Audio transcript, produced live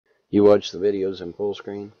You watch the videos in full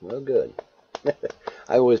screen? Well, good.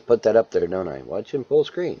 I always put that up there, don't I? Watch in full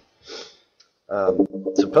screen.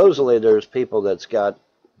 Supposedly there's people that's got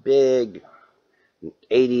big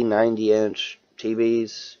 80, 90-inch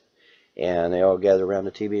TVs, and they all gather around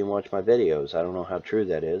the TV and watch my videos. I don't know how true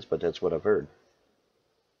that is, but that's what I've heard.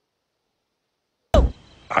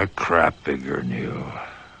 I crap bigger than you.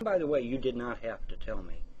 By the way, you did not have to tell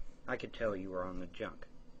me. I could tell you were on the junk.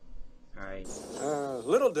 All right.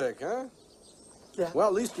 Little dick, huh? Yeah. Well,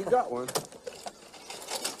 at least you got one.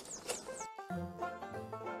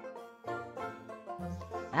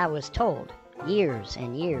 I was told years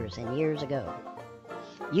and years and years ago,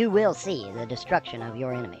 you will see the destruction of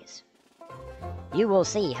your enemies. You will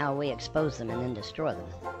see how we expose them and then destroy them.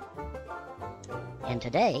 And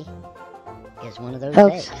today is one of those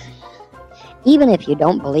days. Even if you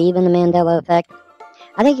don't believe in the Mandela effect,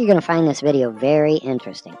 I think you're going to find this video very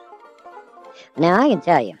interesting. Now, I can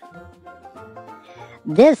tell you,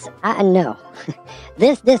 this, I know,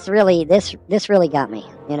 this really got me,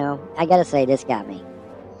 you know. I got to say, this got me.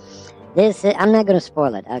 This, I'm not going to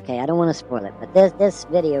spoil it, okay? I don't want to spoil it, but this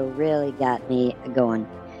video really got me going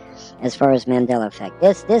as far as Mandela effect.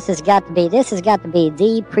 This has got to be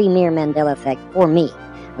the premier Mandela effect for me,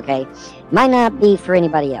 okay? Might not be for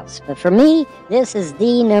anybody else, but for me, this is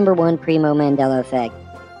the #1 primo Mandela effect,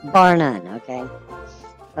 bar none, okay?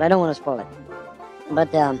 But I don't want to spoil it.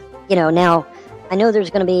 But, you know, now, I know there's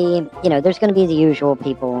going to be, you know, there's going to be the usual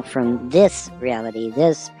people from this reality,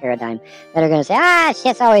 this paradigm, that are going to say,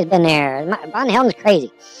 shit's always been there. Vonhelton's crazy.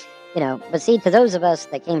 You know, but see, to those of us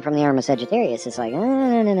that came from the arm of Sagittarius, it's like,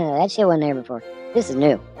 no, that shit wasn't there before. This is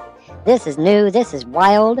new. This is new. This is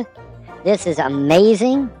wild. This is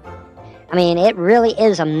amazing. I mean, it really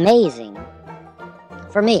is amazing.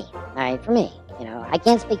 For me. All right, for me. You know, I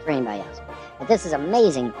can't speak for anybody else. But this is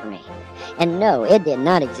amazing for me. And no, it did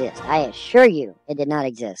not exist. I assure you, it did not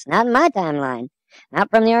exist. Not in my timeline.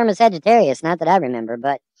 Not from the arm of Sagittarius. Not that I remember.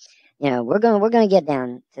 But, you know, we're gonna get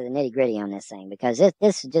down to the nitty gritty on this thing, because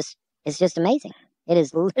this is just amazing. It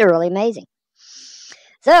is literally amazing.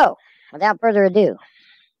 So, without further ado,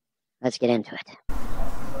 let's get into it.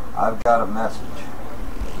 I've got a message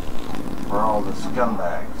for all the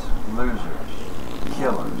scumbags, losers,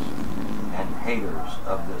 killers, and haters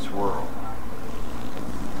of this world.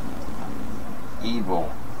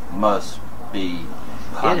 Evil must be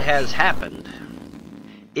punished. It has happened.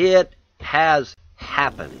 It has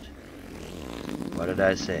happened. What did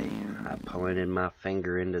I say? I pointed my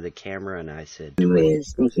finger into the camera and I said, Who is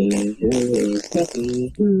stinky? Who is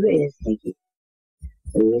stinky? Who is stinky?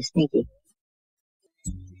 Who is stinky?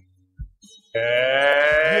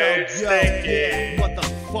 Hey, Yo, what the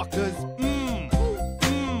fuckers?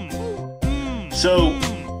 So,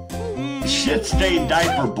 shit-stained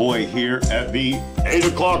diaper boy here at the 8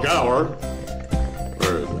 o'clock hour.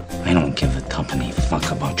 Where is it? I don't give a tuppeny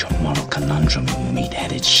fuck about your moral conundrum, you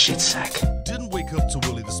meat-headed shit-sack. Didn't wake up too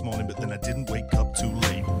early this morning, but then I didn't wake up too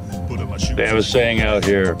late. Put on my shoes. They have a saying out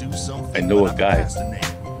here, I know a guy.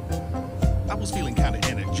 I was feeling kind of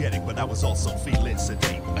energetic, but I was also feeling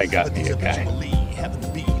sedate. I got me a guy. Happen to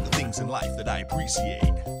be the things in life that I appreciate.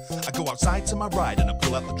 I go outside to my ride and I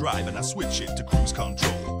pull out the drive and I switch it to cruise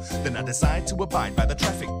control. Then I decide to abide by the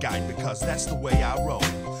traffic guide because that's the way I roll.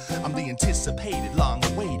 I'm the anticipated,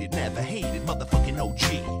 long-awaited, never-hated motherfucking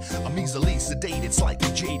OG. I'm easily sedated,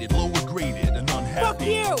 slightly jaded, lower-graded, and unhappy. Fuck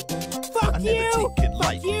you! Fuck I never you! take it Fuck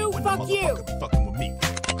lightly you! when Fuck a you! motherfucker be fucking with me.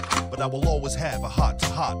 But I will always have a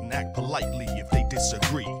heart-to-heart and act politely if they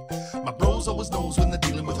disagree. My bros always knows when they're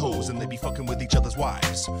dealing with hoes and they be fucking with each other's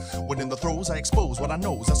wives. When in the throes I expose what I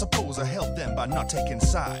knows, I suppose I help them by not taking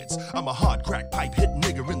sides. I'm a hard crack pipe hit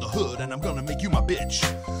nigger in the hood and I'm gonna make you my bitch.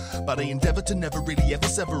 But I endeavor to never really ever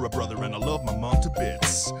sever a brother and I love my mom to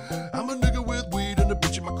bits. I'm a nigga with weed and a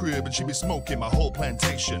bitch in my crib and she be smoking my whole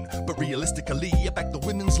plantation. But realistically, I back the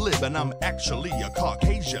women's lib and I'm actually a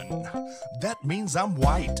Caucasian. That means I'm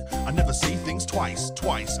white. I never say things twice.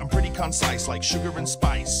 I'm pretty concise like sugar and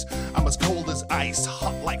spice. I'm as cold as ice,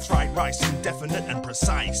 hot like fried rice, indefinite and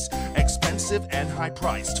precise, expensive and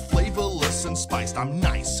high-priced, flavorless and spiced. I'm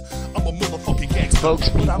nice. I'm a motherfucking gangster. Folks,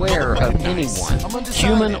 beware of anyone,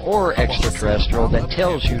 human or extraterrestrial, that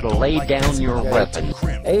tells you to lay down your weapon.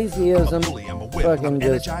 Atheism fucking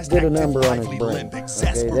just did a number on his brain.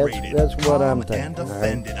 Okay, that's what I'm thinking. All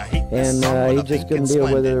right? And he just couldn't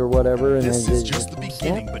deal with it or whatever, and then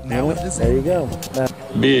there you go.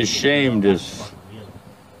 Be ashamed if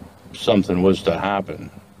something was to happen.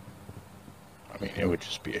 I mean, it would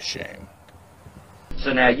just be a shame.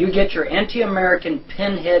 So now you get your anti-American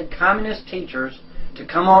pinhead communist teachers to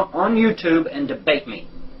come on YouTube and debate me,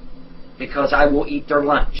 because I will eat their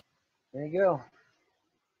lunch. There you go.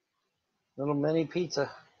 Little mini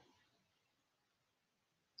pizza.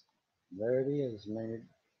 There it is, man.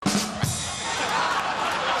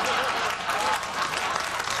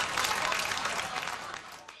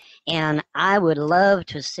 And I would love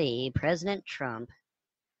to see President Trump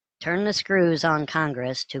turn the screws on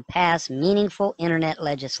Congress to pass meaningful internet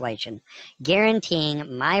legislation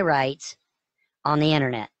guaranteeing my rights on the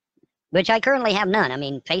internet, which I currently have none. I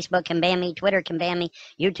mean, Facebook can ban me, Twitter can ban me,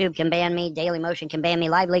 YouTube can ban me, Dailymotion can ban me,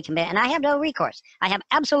 Lively can ban, and I have no recourse. I have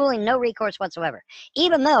absolutely no recourse whatsoever,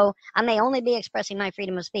 even though I may only be expressing my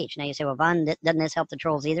freedom of speech. Now you say, well, Vaughn, doesn't this help the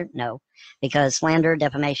trolls either? No, because slander,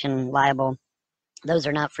 defamation, libel, those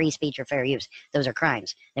are not free speech or fair use. Those are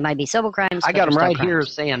crimes. They might be civil crimes. I got them right here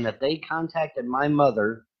saying that they contacted my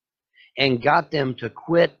mother and got them to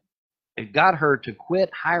quit, got her to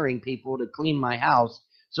quit hiring people to clean my house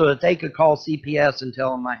so that they could call CPS and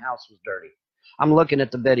tell them my house was dirty. I'm looking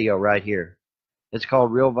at the video right here. It's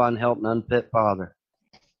called Real Vonhelton Unfit Father.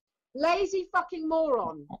 Lazy fucking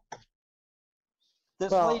moron.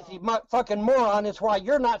 This lazy fucking moron is why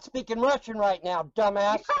you're not speaking Russian right now,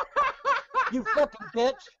 dumbass. You fucking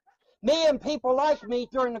bitch. Me and people like me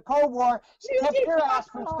during the Cold War kept your ass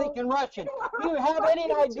from speaking Russian. Do you have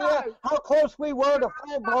any idea how close we were to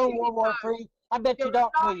full-blown World War III? I bet you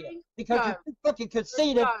don't, do you? Because you're too fucking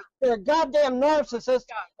conceited. You're a goddamn narcissist,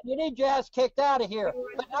 and you need your ass kicked out of here.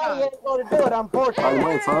 But now you ain't going to do it, unfortunately. By the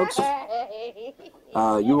way, folks,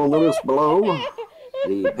 you will notice below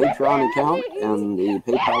the Patreon account and the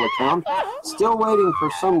PayPal account. Still waiting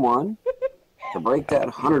for someone to break that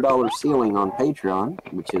 $100 ceiling on Patreon,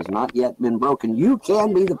 which has not yet been broken. You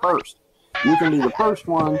can be the first. You can be the first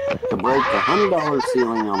one to break the $100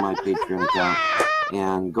 ceiling on my Patreon account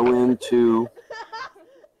and go into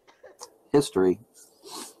history.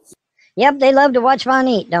 Yep, they love to watch Vaughn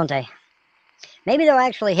eat, don't they? Maybe they'll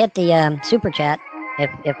actually hit the super chat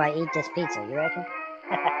if I eat this pizza, you reckon?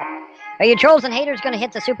 Are you trolls and haters going to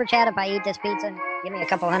hit the super chat if I eat this pizza? Give me a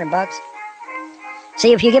couple $100.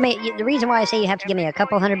 See, if you give me, the reason why I say you have to give me a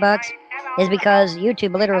couple $100 is because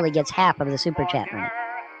YouTube literally gets half of the super chat money.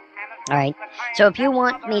 All right. So if you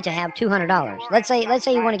want me to have $200, let's say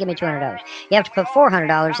you want to give me $200, you have to put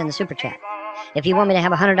 $400 in the super chat. If you want me to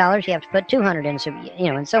have $100, you have to put $200 in the super,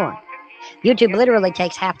 and so on. YouTube literally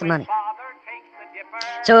takes half the money.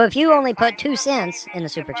 So if you only put 2 cents in the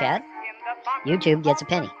super chat, YouTube gets a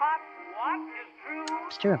penny.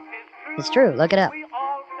 It's true. It's true. Look it up.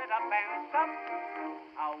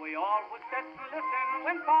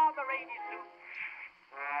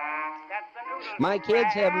 My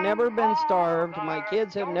kids have never been starved. My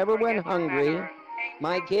kids have never went hungry.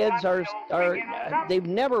 My kids they've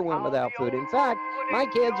never went without food. In fact, my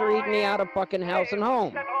kids are eating me out of fucking house and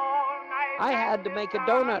home. I had to make a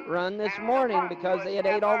donut run this morning because they had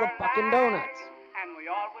ate all the fucking donuts.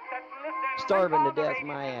 Starving to death,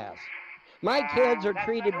 my ass. My kids are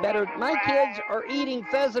treated better. My kids are eating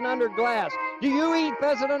pheasant under glass. Do you eat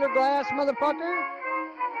pheasant under glass, motherfucker?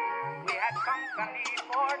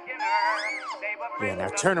 Yeah, now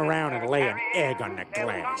turn around and lay an egg on the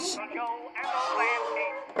glass.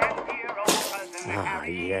 Ah,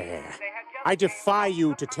 yeah. I defy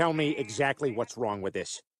you to tell me exactly what's wrong with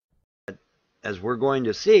this. As we're going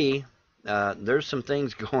to see, there's some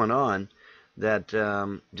things going on that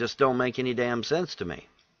just don't make any damn sense to me.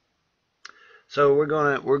 So we're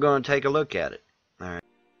gonna take a look at it. All right.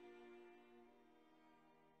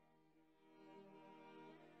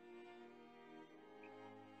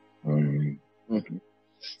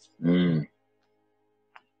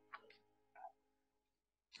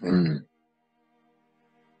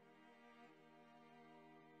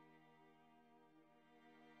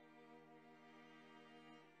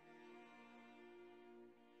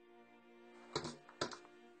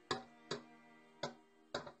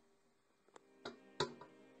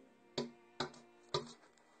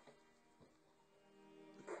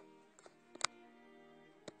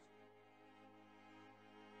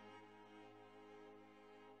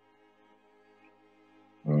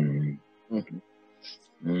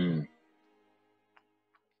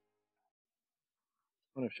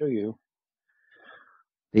 I want to show you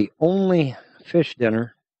the only fish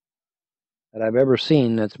dinner that I've ever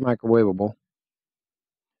seen that's microwavable.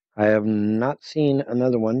 I have not seen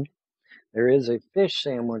another one. There is a fish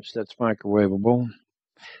sandwich that's microwavable,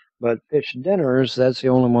 but fish dinners, that's the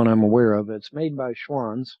only one I'm aware of. It's made by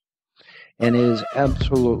Schwann's and is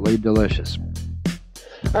absolutely delicious.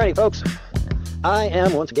 Alrighty, folks, I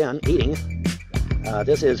am once again eating.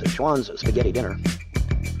 This is Schwann's spaghetti dinner,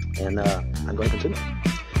 and I'm going to consume it.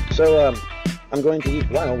 So I'm going to eat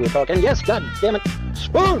while we're talking. Yes, God damn it,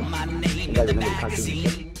 spoon! You guys remember the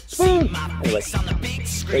cartoon? Spoon! spoon. Anyway, so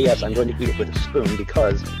yes, I'm going to eat it with a spoon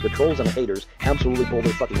because the trolls and the haters absolutely pull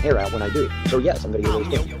their fucking hair out when I do. So yes, I'm going to eat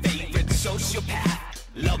it with a spoon.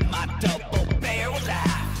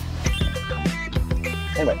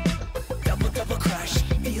 Anyway. Double crush,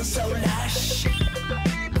 feel so lush.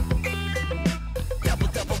 Double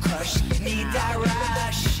crush, need that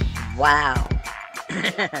rush. Wow.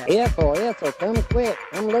 Ethel, come quick.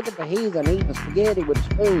 Come look at the heathen eating spaghetti with a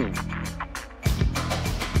spoon.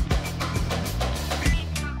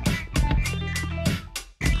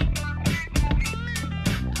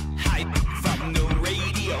 Hype from the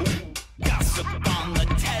radio, gossip on the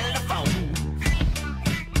telephone.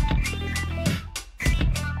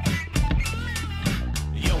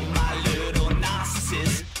 You're my little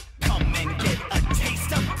narcissist. Come and get a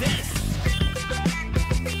taste of this.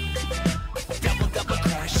 Double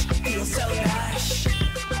crush, feel so lush.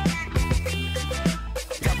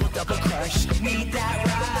 Double crush, need that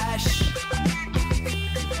rush.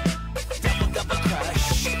 Double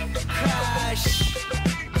crush, crush.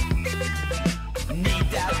 Need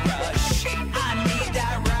that rush, I need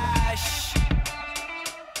that rush.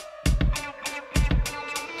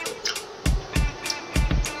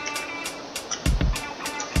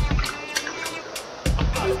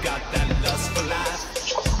 I've got that lust for life.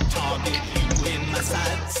 Target you in my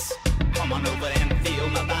sights. Come on over and feel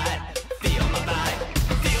my vibe. Feel my vibe.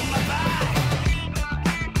 Feel my vibe.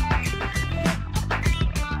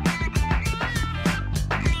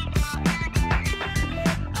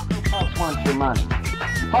 Else wants your money.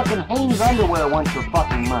 Fucking Hanes underwear wants your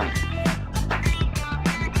fucking money.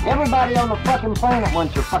 Everybody on the fucking planet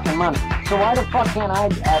wants your fucking money. So why the fuck can't I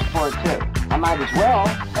ask for it too? I might as well.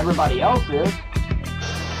 Everybody else is.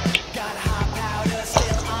 Got hot powder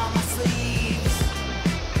still on my sleeves.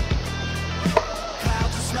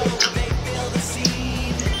 Clouds of smoke, they fill the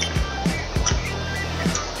scene.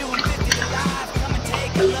 Doing 50 to live, come and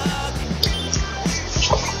take a look.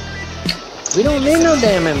 We don't need no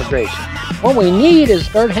damn immigration. What we need is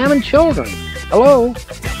start having children. Hello?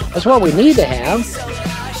 That's what we need to have.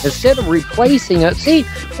 Instead of replacing it. See,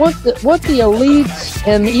 what the elites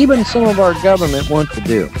and even some of our government want to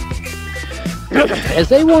do is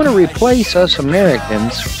they want to replace us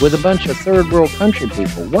Americans with a bunch of third world country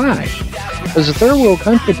people. Why? Because the third world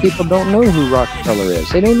country people don't know who Rockefeller is.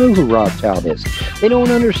 They don't know who Rothschild is. They don't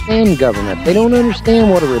understand government. They don't understand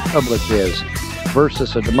what a republic is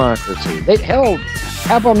versus a democracy.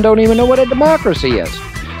 Half of them don't even know what a democracy is.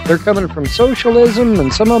 They're coming from socialism,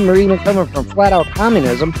 and some of them are even coming from flat-out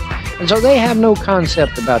communism, and so they have no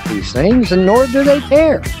concept about these things, and nor do they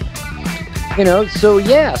care. You know, so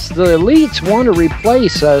yes, the elites want to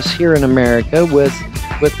replace us here in America with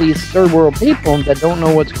these third world people that don't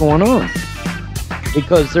know what's going on,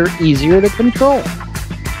 because they're easier to control.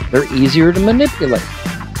 They're easier to manipulate.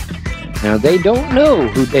 Now, they don't know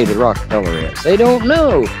who David Rockefeller is. They don't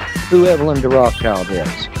know who Evelyn de Rothschild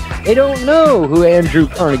is. They don't know who Andrew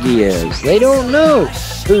Carnegie is. They don't know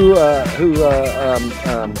who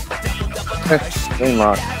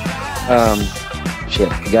shit,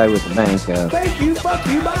 the guy with the bank. Thank you, fuck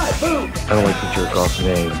you, bye, boom. I don't like the jerk off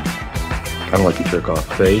name. I don't like the jerk off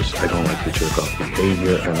face. I don't like the jerk off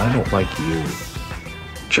behavior, and I don't like you,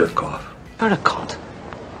 jerk off. You're a cunt.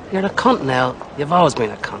 You're a cunt now. You've always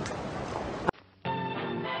been a cunt.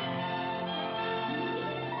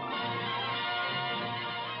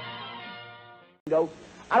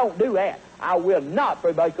 I don't do that. I will not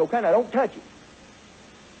free base cocaine. I don't touch it.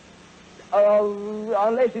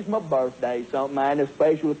 Unless it's my birthday, something, man, a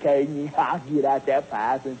special occasion, I'll get out that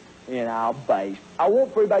pipe and I'll base. I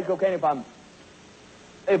won't free base cocaine if I'm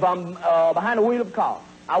behind the wheel of a car.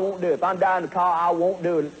 I won't do it. If I'm driving the car, I won't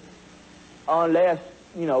do it unless,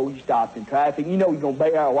 you know, you stopped in traffic. You know you're going to be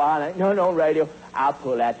there a while. Ain't nothing on radio. I'll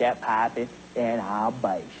pull out that pipe and I'll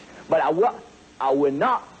base. But I will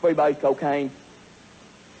not free base cocaine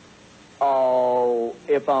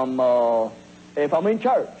if I'm in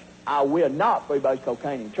church. I will not free base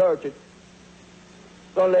cocaine in churches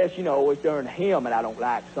unless, you know, it's during a hymn and I don't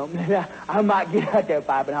like something. I might get out there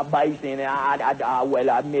pipe and I'll base in and I will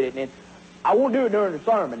admit it. And then I won't do it during the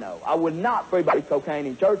sermon, though. I would not free base cocaine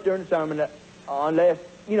in church during the sermon unless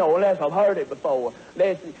I've heard it before.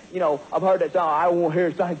 Unless, you know, I've heard that song. I won't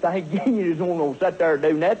hear the same thing again. You just won't sit there and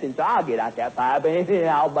do nothing. So I'll get out that pipe and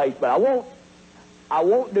I'll base. But I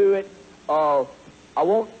won't do it. I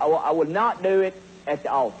will not do it at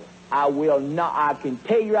the altar. I will not. I can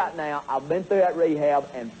tell you right now, I've been through that rehab,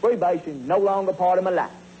 and freebasing no longer part of my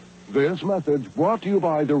life. This message brought to you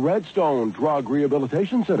by the Redstone Drug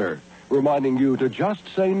Rehabilitation Center, reminding you to just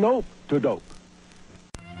say nope to dope.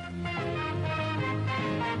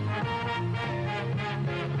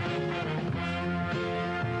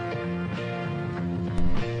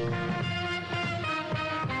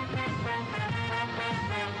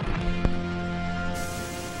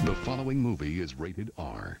 movie is rated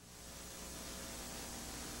R.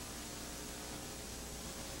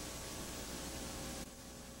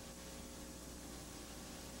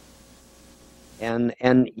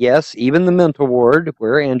 And yes, even the mental ward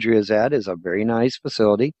where Andrea's at is a very nice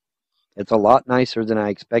facility. It's a lot nicer than I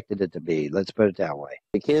expected it to be. Let's put it that way.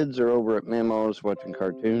 The kids are over at Memo's watching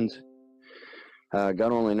cartoons. God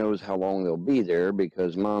only knows how long they'll be there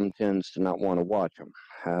because Mom tends to not want to watch them.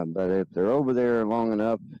 But if they're over there long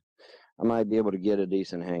enough, I might be able to get a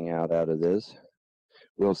decent hangout out of this.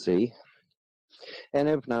 We'll see. And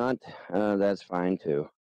if not, that's fine too.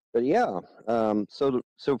 But yeah, so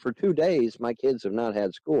for 2 days, my kids have not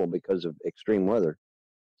had school because of extreme weather.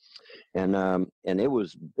 And it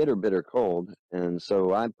was bitter cold. And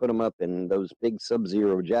so I put them up in those big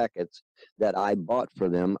Sub-Zero jackets that I bought for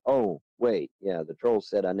them. Oh, wait, yeah, the troll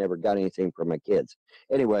said I never got anything for my kids.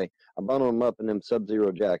 Anyway, I bundled them up in them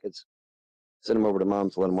Sub-Zero jackets, sent them over to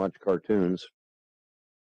Mom's to let them watch cartoons.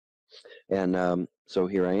 And so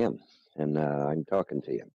here I am, and I'm talking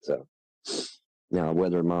to you. So now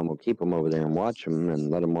whether Mom will keep them over there and watch them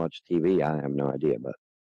and let them watch TV, I have no idea. But,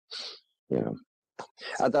 you know,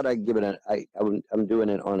 I thought I'd give it I'm doing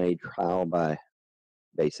it on a trial by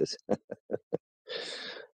basis.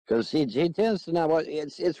 Because she tends to not watch.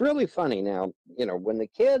 It's really funny now, you know, when the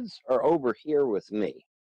kids are over here with me,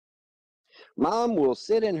 Mom will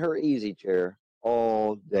sit in her easy chair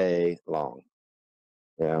all day long.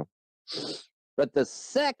 Yeah. But the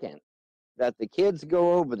second that the kids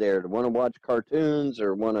go over there to want to watch cartoons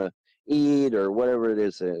or want to eat or whatever it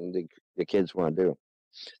is the kids want to do,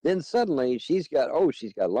 then suddenly she's got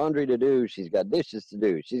laundry to do, she's got dishes to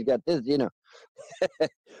do, she's got this, you know.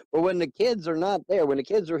 But when the kids are not there, when the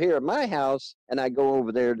kids are here at my house and I go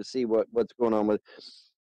over there to see what's going on with,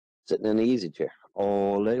 sitting in the easy chair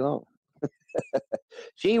all day long.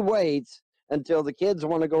 She waits until the kids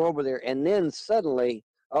want to go over there, and then suddenly,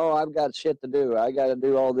 oh, I've got shit to do, I got to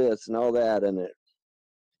do all this and all that, and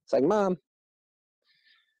it's like, Mom,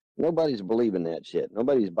 nobody's believing that shit,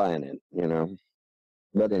 nobody's buying it, you know.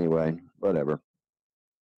 But anyway, whatever.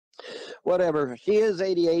 She is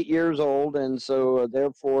 88 years old, and so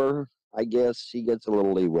therefore, I guess she gets a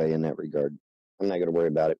little leeway in that regard. I'm not going to worry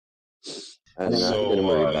about it. I'm not going to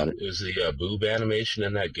worry about it. Is the boob animation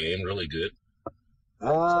in that game really good?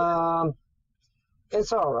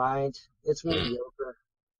 It's all right. It's mediocre.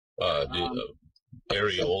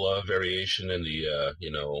 Areola variation in the,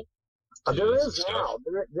 you know. There is now.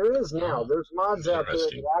 There is now. There's mods out there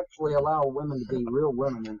that actually allow women to be real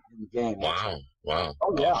women in the game. Wow.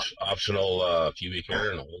 Oh, yeah. Optional pubic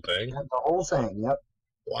hair and the whole thing? And the whole thing, yep.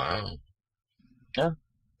 Wow. Yeah.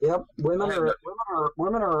 Yep. Women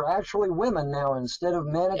are actually women now instead of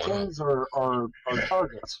mannequins or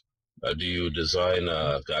targets. Do you design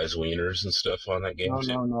guys' wieners and stuff on that game?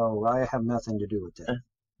 No. I have nothing to do with that.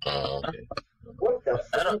 Oh, okay. What the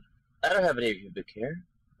I don't have any pubic hair.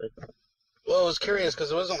 Well, I was curious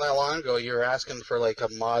because it wasn't that long ago you were asking for like a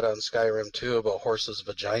mod on Skyrim 2 about horses'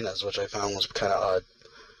 vaginas, which I found was kind of odd.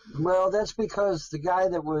 Well, that's because the guy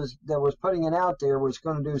that was putting it out there was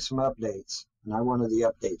going to do some updates, and I wanted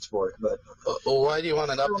the updates for it. But why do you want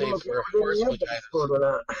an update for horse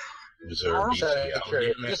vaginas? Is there just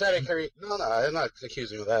out of curiosity. No, I'm not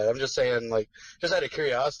accusing you of that. I'm just saying, like, just out of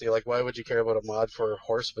curiosity, like, why would you care about a mod for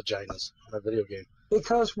horse vaginas in a video game?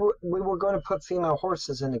 Because we were going to put female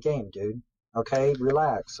horses in the game, dude. Okay,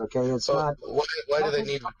 relax. Okay, it's not. Why do they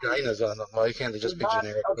need vaginas on them? Why can't they just be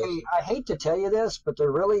generic? Okay, I hate to tell you this, but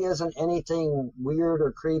there really isn't anything weird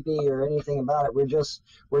or creepy or anything about it. We're just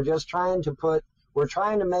trying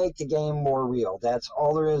to make the game more real. That's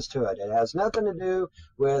all there is to it. It has nothing to do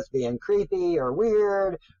with being creepy or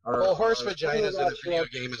weird. Well, horse vaginas in a video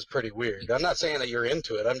game is pretty weird. I'm not saying that you're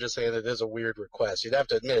into it. I'm just saying it is a weird request. You'd have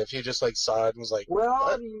to admit, if you just like saw it and was like, well,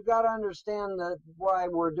 what? You got to understand why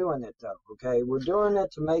we're doing it, though. Okay, we're doing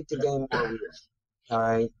it to make the game more real. All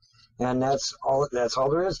right. And that's all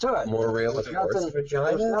there is to it. More real than horse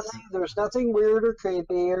vaginas? There's nothing weird or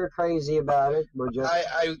creepy or crazy about it. We're just.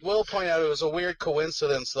 I will point out it was a weird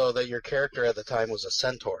coincidence, though, that your character at the time was a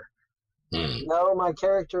centaur. No, my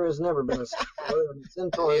character has never been a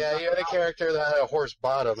centaur. Yeah, you had a character that had a horse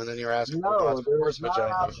bottom, and then you're asking for horse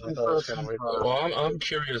vagina. Well, I'm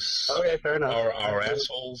curious. Okay, fair enough. Are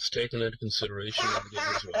assholes taken into consideration in the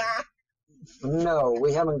game as well? No,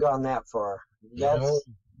 we haven't gone that far.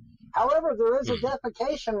 However, there is a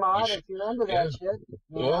defecation mod if you're into that shit.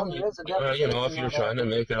 If you're trying to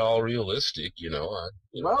make it all realistic, there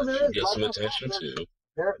should get some attention too.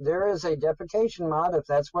 There is a deprecation mod if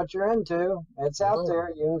that's what you're into. It's out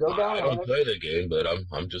there. You can go down I on don't it. play the game, but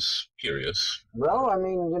I'm just curious. Well, I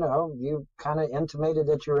mean, you know, you kind of intimated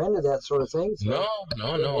that you're into that sort of thing. So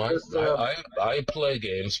No. I play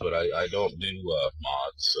games, but I don't do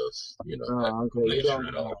mods. So you know, okay, you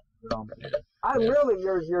don't. Really,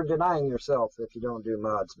 you're denying yourself if you don't do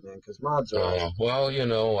mods, man, because mods are. Well, you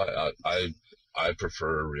know, I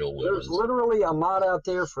prefer real women. There's literally a mod out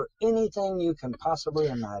there for anything you can possibly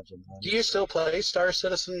imagine, man. Do you still play Star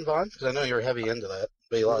Citizen, Vaughn? Because I know you're heavy into that.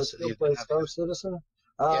 But you lost. Still play Star Citizen?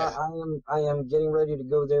 I am getting ready to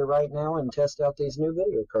go there right now and test out these new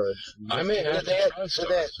video cards. I may have to try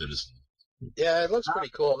Star Citizen. Yeah, it looks pretty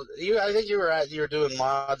cool. I think you were doing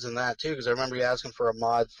mods in that too, because I remember you asking for a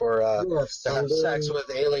mod for to have sex with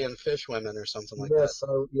alien fish women or something like that.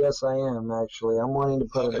 Yes, I am actually. I'm wanting to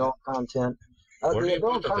put adult content. The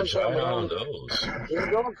adult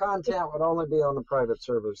content would only be on the private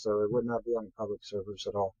servers, so it would not be on the public servers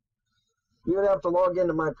at all. You would have to log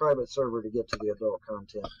into my private server to get to the adult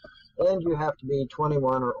content, and you have to be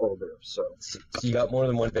 21 or older. So you got more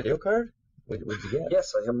than one video card? What did you get?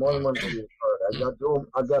 Yes, I have more than one video card.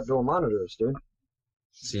 I've got dual monitors, dude.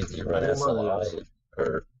 See, do you run SLI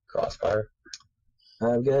or Crossfire?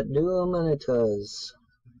 I've got dual monitors.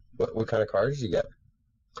 What kind of cards do you get?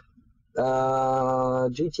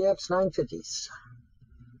 GTX 950s.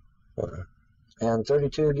 Okay. And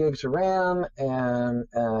 32 gigs of RAM and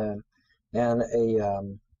a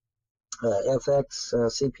FX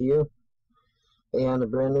CPU and a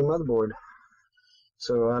brand new motherboard.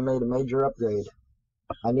 So I made a major upgrade.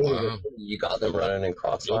 I needed it. You got them running in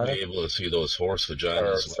Crossfire? You'll be able to see those horse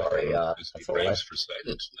vaginas. Frames per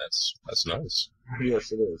second. That's nice.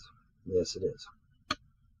 Yes, it is. Yes, it is.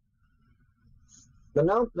 But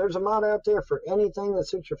no, there's a mod out there for anything that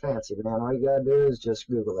suits your fancy, man. All you gotta do is just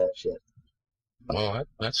Google that shit. Oh,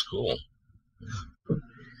 that's cool.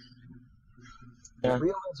 Yeah.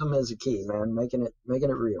 Realism is the key, man. Making it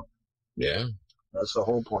real. Yeah. That's the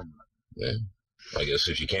whole point of it. Yeah. I guess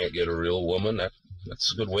if you can't get a real woman,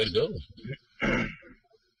 that's a good way to go.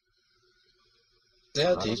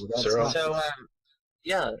 Yeah,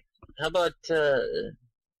 yeah. How about I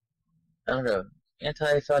don't know,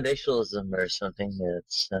 anti-foundationalism or something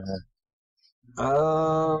that's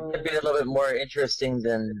could be a little bit more interesting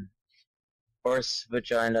than horse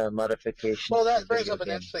vagina modification. Well, that brings up an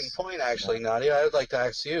interesting point, actually, Nadia. I would like to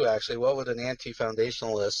ask you, actually, what would an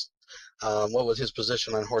anti-foundationalist, what would his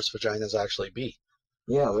position on horse vaginas actually be?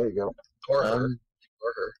 Yeah, there you go. Or her.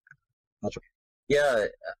 Or her. That's right. Yeah,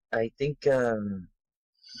 I think...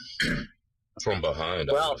 From behind,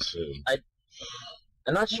 well, I would assume.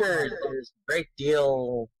 I'm not sure there's a great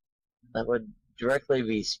deal that would directly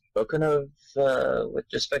be spoken of with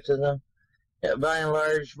respect to them. Yeah, by and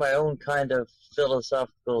large, my own kind of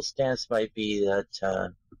philosophical stance might be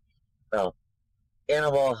that, well,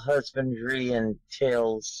 animal husbandry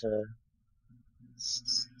entails,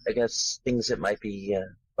 I guess, things that might be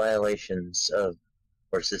violations of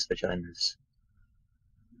horses' vaginas.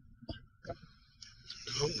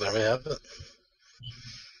 Oh, there we have it.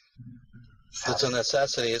 It's a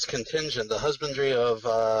necessity. It's contingent. The husbandry of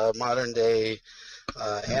modern-day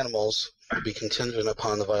animals would be contingent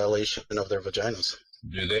upon the violation of their vaginas.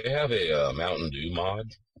 Do they have a Mountain Dew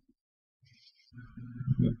mod?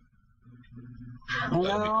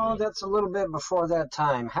 No, that's a little bit before that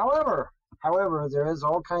time. However, there is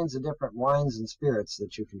all kinds of different wines and spirits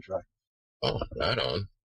that you can try. Oh, right on.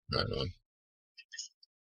 Right on.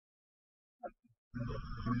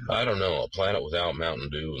 I don't know. A planet without Mountain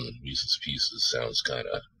Dew and Reese's Pieces sounds kind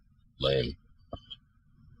of lame.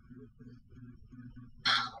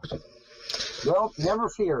 Well, never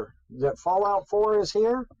fear. That Fallout 4 is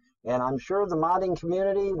here, and I'm sure the modding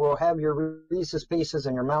community will have your Reese's Pieces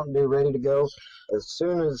and your Mountain Dew ready to go as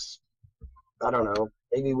soon as, I don't know,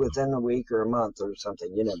 maybe within a week or a month or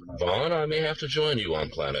something. You never know. Vaughn, I may have to join you on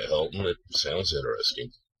Planet Hilton. It sounds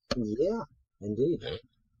interesting. Yeah, indeed. Yeah.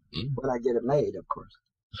 When I get it made, of course.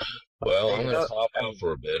 Well, I'm going to hop out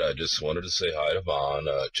for a bit. I just wanted to say hi to Vaughn.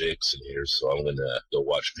 Jake's in here, so I'm going to go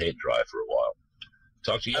watch paint dry for a while.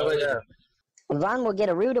 Talk to you later. Vaughn will get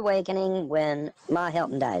a rude awakening when Ma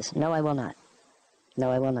Helton dies. No, I will not.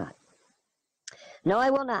 No, I will not. No, I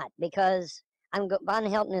will not, because Von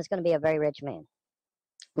Helton is going to be a very rich man.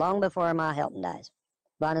 Long before Ma Helton dies,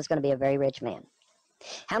 Vaughn is going to be a very rich man.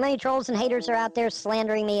 How many trolls and haters are out there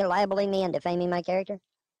slandering me, libeling me, and defaming my character?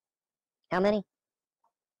 How many?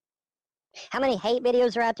 How many hate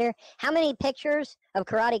videos are out there? How many pictures of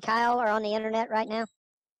Karate Kyle are on the internet right now?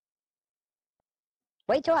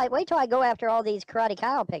 Wait till I go after all these Karate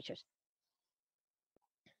Kyle pictures.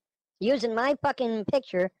 using my fucking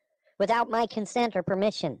picture without my consent or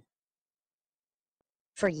permission.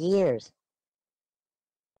 For years.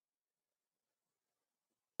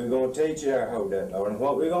 We're going to teach you how to hold that, Lord. And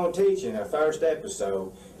what we're going to teach you in our first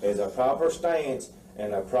episode is a proper stance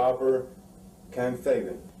and a proper kung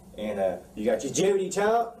fu. And you got your Judy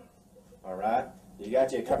chop, all right? You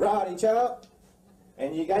got your karate chop,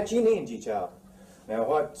 and you got your ninja chop. Now,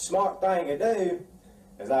 what smart thing to do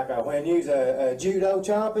is like when you use a judo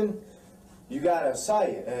chopping, you got to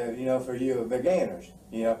say it, you know, for you beginners,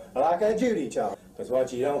 you know, like a Judy chop. Because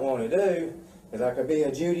what you don't want to do is like be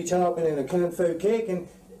a Judy chopping and a kung fu kicking,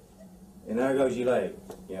 and there goes your leg.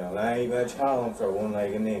 You know, there ain't much calling for a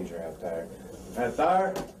one-legged ninja out there. Right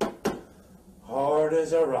there, hard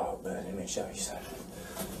as a rock, buddy. Let me show you something.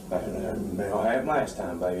 I don't have last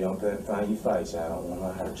time, baby. Don't put it in front of your face. I don't want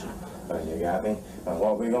to hurt you. But you got me? And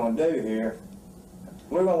what we're going to do here,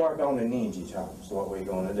 we're going to work on the ninja chops. What we're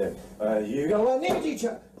going to do. You going to ninja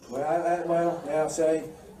chop? Well, now see,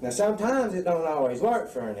 now sometimes it don't always work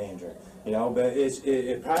for a ninja, you know, but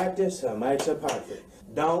it practice makes a perfect.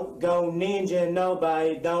 Don't go ninja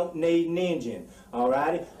nobody, don't need ninja,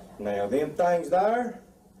 alrighty? Now, them things there,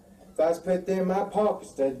 if I was put them in my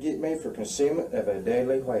pockets, they'd get me for concealment of a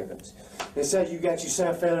deadly weapons. It says you got your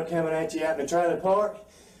son fella coming at you out in the trailer park.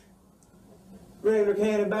 Regular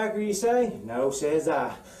cannon you say? No, says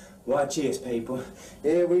I. Watch this, people.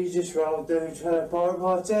 Yeah, we just rolled through the trailer park.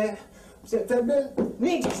 What's that?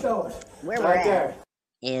 Ninja stores. Where we're at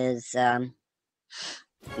is,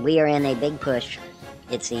 we are in a big push,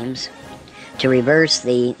 it seems, to reverse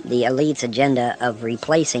the elite's agenda of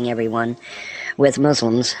replacing everyone with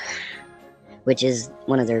Muslims, which is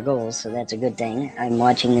one of their goals, so that's a good thing. I'm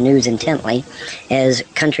watching the news intently as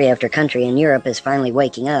country after country in Europe is finally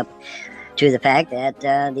waking up to the fact that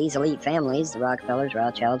these elite families, the Rockefellers,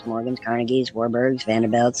 Rothschilds, Morgans, Carnegies, Warburgs,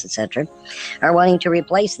 Vanderbilts, etc., are wanting to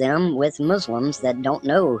replace them with Muslims that don't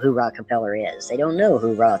know who Rockefeller is. They don't know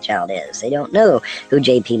who Rothschild is. They don't know who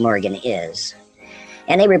J.P. Morgan is.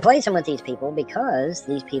 And they replace them with these people because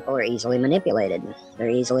these people are easily manipulated. They're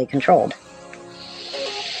easily controlled.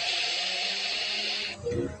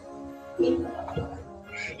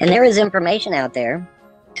 And there is information out there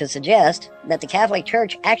to suggest that the Catholic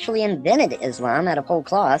Church actually invented Islam out of whole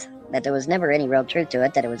cloth, that there was never any real truth to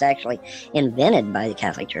it, that it was actually invented by the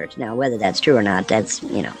Catholic Church. Now, whether that's true or not, that's,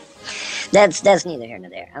 you know, that's neither here nor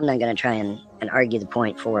there. I'm not going to try and argue the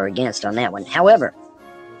point for or against on that one. However,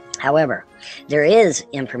 there is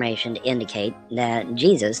information to indicate that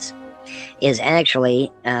Jesus is actually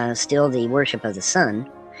still the worship of the sun,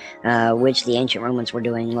 which the ancient Romans were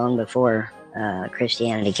doing long before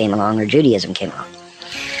Christianity came along or Judaism came along.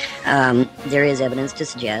 There is evidence to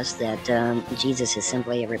suggest that Jesus is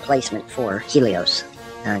simply a replacement for Helios.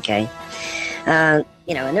 Okay,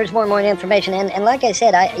 you know, and there's more and more information. And like I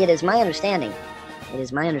said, it is my understanding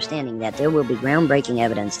that there will be groundbreaking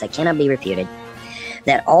evidence that cannot be refuted,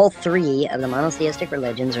 that all three of the monotheistic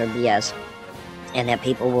religions are BS, and that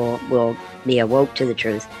people will be awoke to the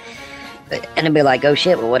truth. And it'll be like, oh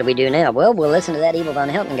shit, well, what do we do now? Well, we'll listen to that evil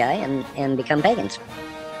Vonhelton guy and become pagans.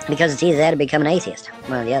 Because it's either that or become an atheist,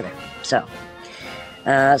 one or the other. So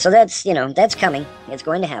that's, you know, that's coming. It's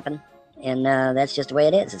going to happen. And that's just the way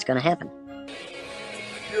it is. It's going to happen.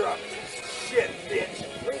 You're a shit,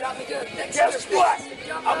 bitch. Guess what?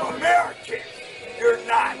 I'm American. You're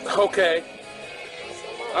not. Okay.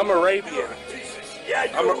 I'm Arabian. Yeah,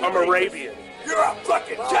 I'm Arabian. You're a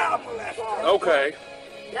fucking child molester. Okay.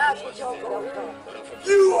 That's what y'all call it.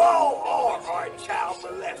 You all are a child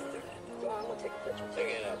molester.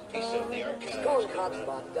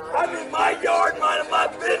 I'm in my yard minding my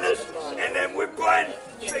business, and then we're playing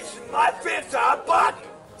fixing my fence I bought,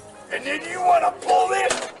 and then you want to pull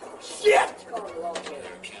this shit?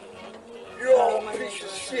 You're all a piece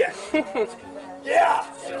of shit. Yeah,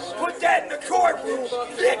 put that in the courtroom,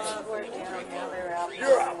 bitch.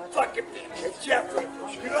 You're a fucking Jeffrey.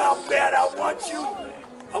 You know how bad I want you?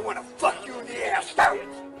 I want to fuck you in the ass.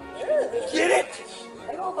 Get it?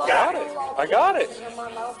 I got it.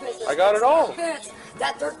 I got it all.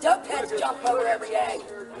 That their duck heads jump over every day.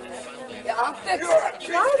 Yeah, I'm fixing it.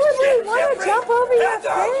 Why would we want to jump over your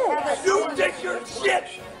fence? You think you're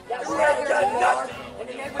shit. You ain't done nothing.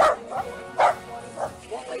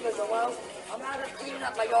 Won't leave us alone. I'm out here cleaning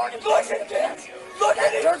up my yard and look at this. Look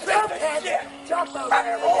at it. Their duck heads jump over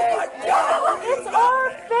every day. Oh my God. It's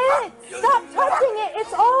our fence. Stop touching it.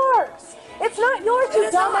 It's ours. It's not yours, you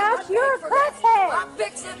dumbass. You're a crackhead. I'm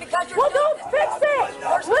fixing it because you're Well, don't fix it.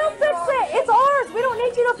 We'll fix it. It's ours. We don't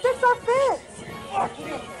need you to fix our fence. Fuck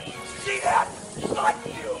you. See that? Fuck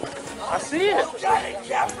you. I see it. You got it,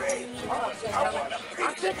 Jeffrey. I want to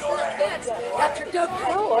beat your ass.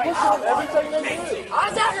 Everything they do. I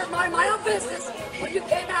was out here minding my own business when you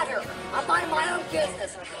came out here. I'm minding my own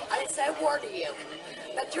business. I didn't say a word to you.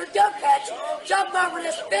 But your dumb patch jumped over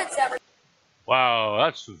this fence every. Wow,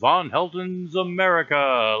 that's Vonhelton's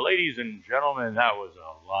America. Ladies and gentlemen, that was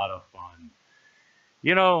a lot of fun.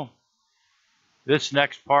 You know, this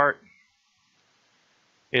next part,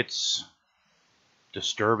 it's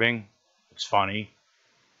disturbing, it's funny,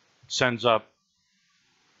 it sends up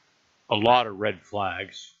a lot of red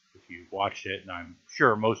flags if you've watched it, and I'm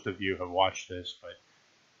sure most of you have watched this, but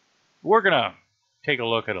we're going to take a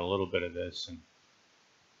look at a little bit of this, and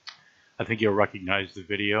I think you'll recognize the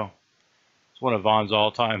video. It's one of Von's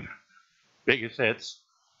all-time biggest hits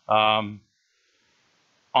on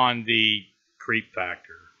the creep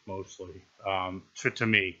factor, mostly, to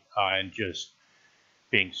me, and just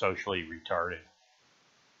being socially retarded.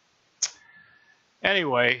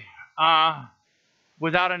 Anyway,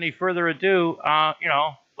 without any further ado, you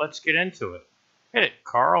know, let's get into it. Hit it,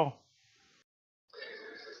 Carl.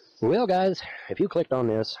 Well, guys, if you clicked on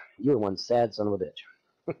this, you're one sad son of a bitch.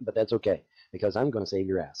 But that's okay, because I'm going to save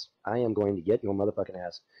your ass. I am going to get your motherfucking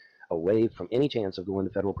ass away from any chance of going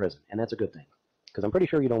to federal prison, and that's a good thing, because I'm pretty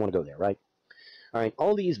sure you don't want to go there, right? All right,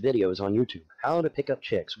 all these videos on YouTube, how to pick up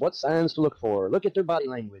chicks, what signs to look for, look at their body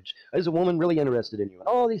language, is a woman really interested in you? And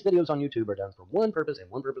all these videos on YouTube are done for one purpose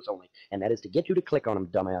and one purpose only, and that is to get you to click on them,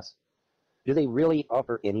 dumbass. Do they really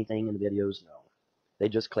offer anything in the videos? No. They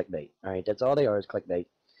just clickbait, all right? That's all they are, is clickbait.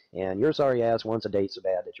 And your sorry ass wants a date so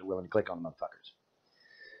bad that you're willing to click on them motherfuckers.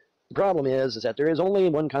 The problem is that there is only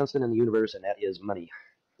one constant in the universe, and that is money.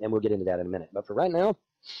 And we'll get into that in a minute. But for right now,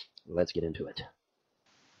 let's get into it.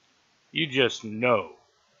 You just know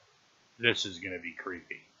this is going to be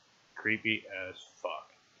creepy. Creepy as fuck.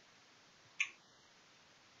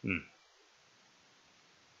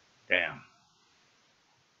 Damn.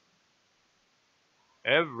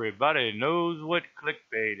 Everybody knows what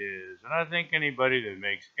clickbait is, and I think anybody that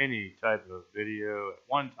makes any type of video at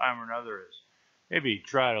one time or another has maybe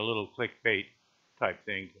tried a little clickbait type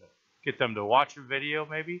thing to get them to watch a video,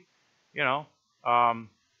 maybe, you know,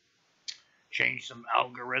 change some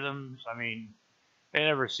algorithms. I mean, they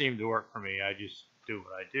never seem to work for me. I just do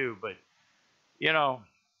what I do, but, you know,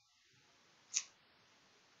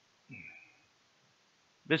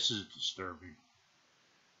 this is disturbing.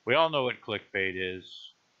 We all know what clickbait is.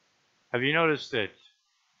 Have you noticed that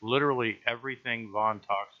literally everything Von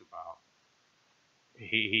talks about,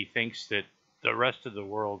 he thinks that the rest of the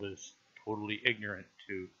world is totally ignorant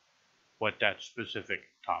to what that specific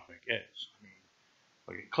topic is? I mean,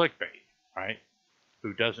 look at clickbait, right?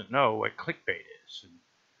 Who doesn't know what clickbait is? And,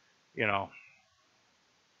 you know,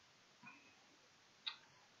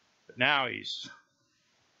 but now he's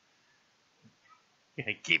going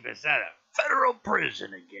to keep us out of federal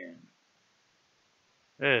prison again.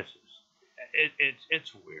 This is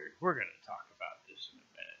it's weird. We're going to talk about this in a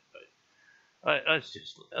minute, but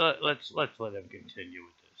let's let him continue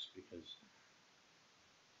with this, because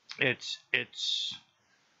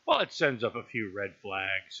it sends up a few red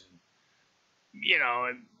flags, and you know,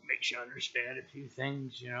 it makes you understand a few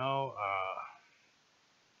things. You know,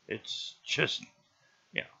 it's just,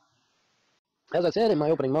 you know. As I said in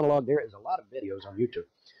my opening monologue, there is a lot of videos on YouTube.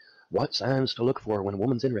 What signs to look for when a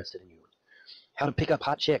woman's interested in you? How to pick up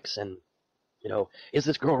hot chicks, and, you know, is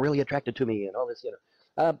this girl really attracted to me, and all this, you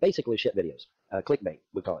know. Basically shit videos. Clickbait,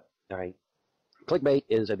 we call it, all right? Clickbait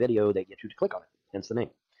is a video that gets you to click on it, hence the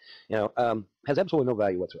name. You know, has absolutely no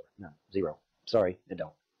value whatsoever. No, zero. Sorry, it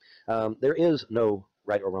don't. There is no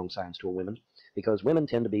right or wrong signs to a woman, because women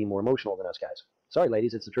tend to be more emotional than us guys. Sorry,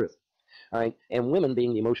 ladies, it's the truth. All right, and women,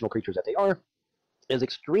 being the emotional creatures that they are, is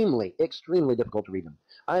extremely, extremely difficult to read them.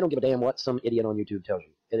 I don't give a damn what some idiot on YouTube tells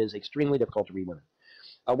you. It is extremely difficult to read women.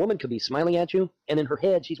 A woman could be smiling at you, and in her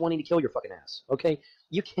head, she's wanting to kill your fucking ass, okay?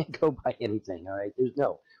 You can't go by anything, all right? There's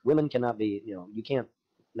no. Women cannot be, you know, you can't,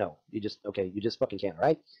 no. You just, okay, you just fucking can't, all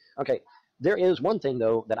right? Okay, there is one thing,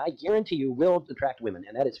 though, that I guarantee you will attract women,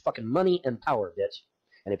 and that is fucking money and power, bitch.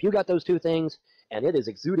 And if you got those two things, and it is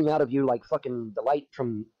exuding out of you like fucking the light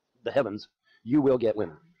from the heavens, you will get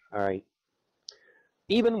women, all right?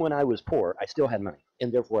 Even when I was poor, I still had money,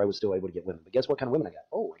 and therefore I was still able to get women. But guess what kind of women I got?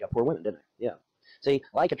 Oh, I got poor women, didn't I? Yeah. See,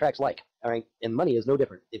 like attracts like, all right? And money is no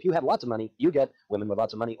different. If you have lots of money, you get women with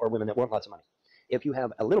lots of money, or women that want lots of money. If you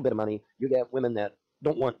have a little bit of money, you get women that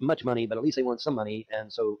don't want much money, but at least they want some money,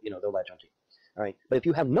 and so, you know, they'll latch onto you, all right? But if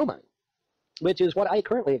you have no money, which is what I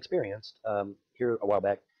currently experienced here a while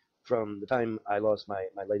back, from the time I lost my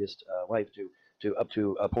latest wife to up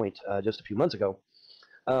to a point just a few months ago,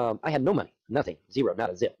 I had no money, nothing, zero,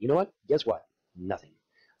 not a zip. You know what? Guess what? Nothing.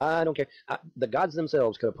 I don't care. The gods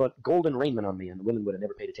themselves could have put golden raiment on me, and the women would have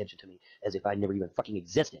never paid attention to me as if I never even fucking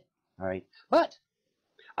existed. All right? But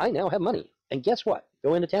I now have money. And guess what?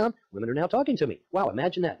 Go into town, women are now talking to me. Wow,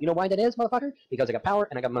 imagine that. You know why that is, motherfucker? Because I got power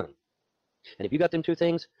and I got money. And if you got them two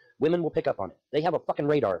things, women will pick up on it. They have a fucking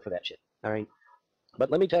radar for that shit. All right? But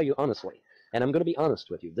let me tell you honestly, and I'm going to be honest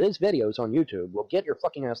with you, these videos on YouTube will get your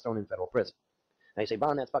fucking ass thrown in federal prison. Now you say,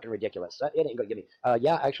 Von, that's fucking ridiculous. It ain't going to get me.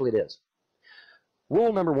 Yeah, actually it is.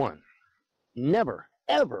 Rule number 1. Never,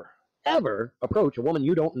 ever, ever approach a woman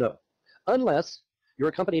you don't know unless you're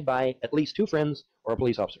accompanied by at least 2 friends or a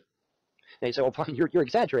police officer. Now you say, well, fine, you're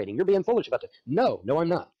exaggerating. You're being foolish about that. No, I'm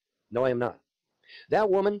not. No, I am not. That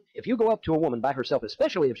woman, if you go up to a woman by herself,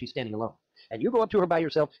 especially if she's standing alone, and you go up to her by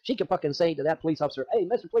yourself, she can fucking say to that police officer, hey,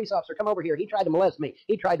 Mr. Police Officer, come over here. He tried to molest me.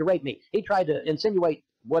 He tried to rape me. He tried to insinuate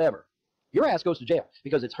whatever. Your ass goes to jail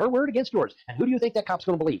because it's her word against yours. And who do you think that cop's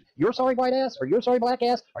going to believe? Your sorry white ass, or your sorry black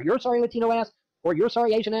ass, or your sorry Latino ass, or your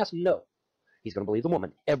sorry Asian ass? No. He's going to believe the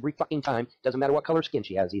woman every fucking time. Doesn't matter what color skin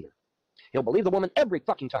she has either. He'll believe the woman every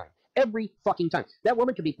fucking time. Every fucking time. That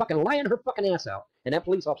woman could be fucking lying her fucking ass out, and that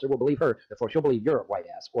police officer will believe her before she'll believe your white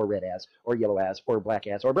ass, or red ass, or yellow ass, or black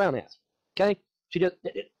ass, or brown ass. Okay?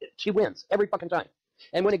 She wins every fucking time.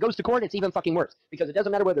 And when it goes to court, it's even fucking worse. Because it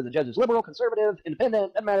doesn't matter whether the judge is liberal, conservative,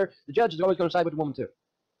 independent, doesn't matter. The judge is always going to side with the woman too.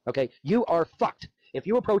 Okay? You are fucked if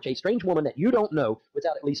you approach a strange woman that you don't know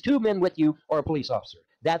without at least 2 men with you or a police officer.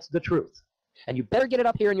 That's the truth. And you better get it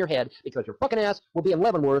up here in your head, because your fucking ass will be in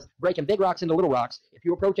Leavenworth breaking big rocks into little rocks if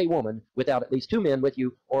you approach a woman without at least 2 men with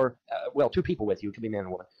you, or, 2 people with you, it could be man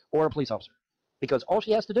and woman, or a police officer. Because all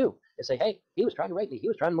she has to do is say, hey, he was trying to rape me, he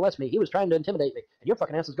was trying to molest me, he was trying to intimidate me, and your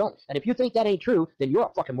fucking ass is gone. And if you think that ain't true, then you're a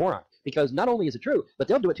fucking moron. Because not only is it true, but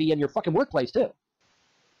they'll do it to you in your fucking workplace too.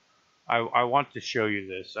 I want to show you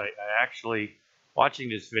this. I actually, watching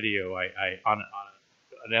this video, on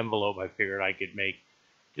an envelope, I figured I could make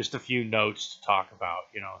just a few notes to talk about,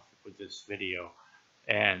 with this video,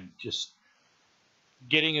 and just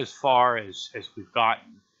getting as far as we've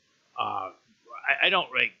gotten. I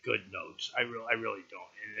don't write good notes. I really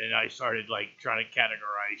don't. And I started trying to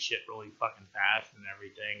categorize shit really fucking fast and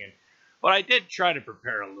everything. But I did try to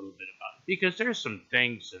prepare a little bit about it, because there's some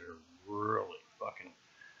things that are really fucking.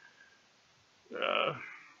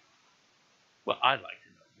 Well, I'd like to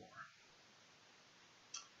know more.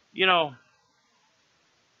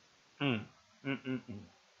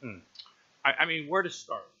 I mean, where to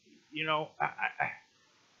start?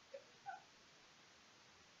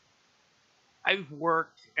 I've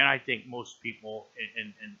worked, and I think most people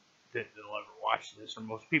that'll ever watch this, or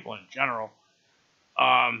most people in general,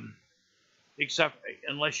 except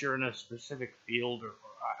unless you're in a specific field, or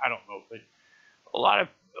I don't know, but a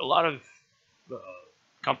lot of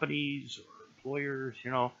companies or employers,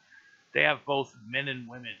 they have both men and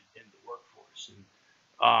women in the workforce, and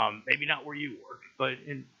maybe not where you work, but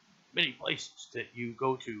in many places that you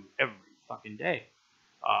go to every fucking day.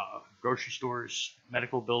 Grocery stores,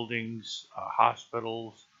 medical buildings,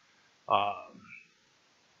 hospitals,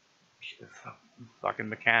 fucking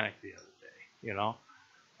mechanic the other day, then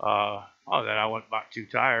I went and bought 2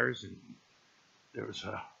 tires, and there was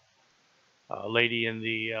a lady in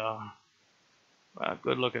the,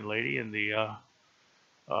 good-looking lady in the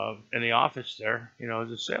office there,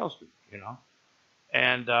 as a salesman,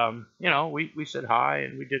 and, we said hi,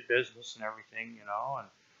 and we did business and everything, and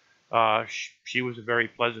she was a very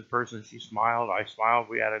pleasant person. She smiled. I smiled.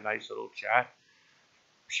 We had a nice little chat.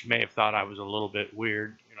 She may have thought I was a little bit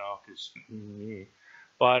weird,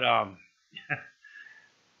 but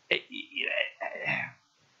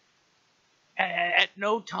at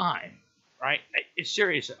no time, right? It's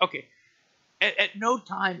serious. Okay. At no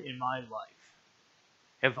time in my life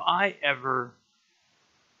have I ever,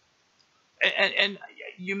 and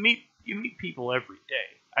you meet people every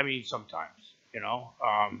day. I mean, sometimes,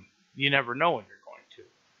 you never know when you're going to.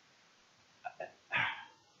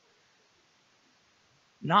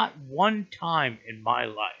 Not one time in my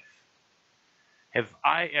life has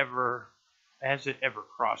it ever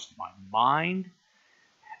crossed my mind,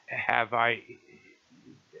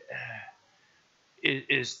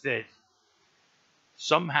 is that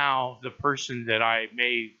somehow the person that I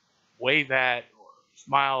may wave at, or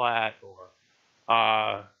smile at, or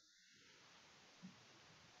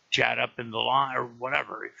chat up in the line, or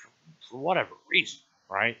whatever, for whatever reason,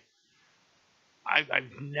 right?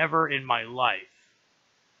 I've never in my life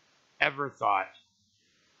ever thought,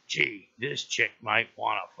 gee, this chick might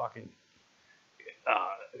want to fucking,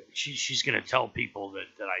 she's gonna tell people that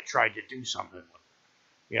I tried to do something with her.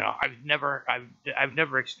 I've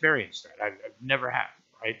never experienced that. I've never had,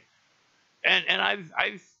 right? And I've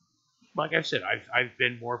like I said, I've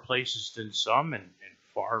been more places than some, and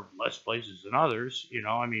far less places than others. You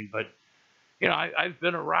know, I mean, but you know, I've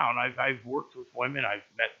been around. I've worked with women. I've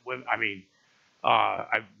met women. I mean,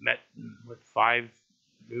 I've met with 5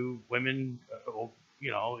 new women,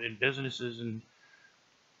 you know, in businesses and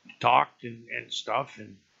talked and stuff.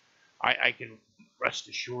 And I can rest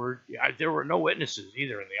assured, there were no witnesses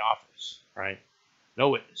either in the office, right? No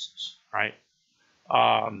witnesses, right?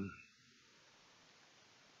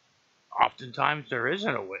 Oftentimes there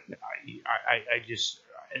isn't a witness. I just,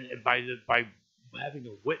 by having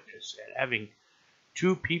a witness and having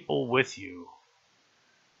 2 people with you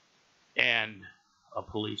and a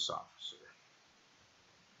police officer,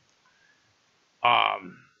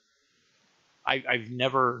 I've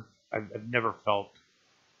never felt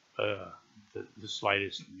the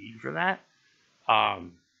slightest need for that. Now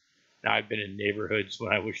I've been in neighborhoods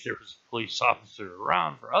when I wish there was a police officer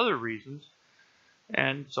around for other reasons,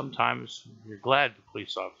 and sometimes you're glad the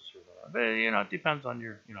police officer is around. But you know, it depends on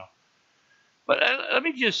your, you know. But let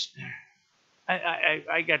me just,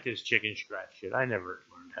 I got this chicken scratch shit. I never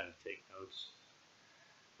learned how to take notes.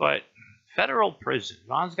 But federal prison.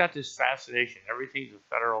 Ron's got this fascination. Everything's a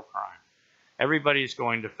federal crime. Everybody's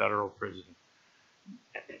going to federal prison.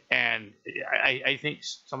 And I think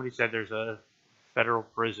somebody said there's a federal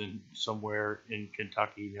prison somewhere in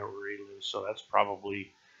Kentucky near where he lives. So that's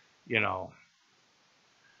probably, you know,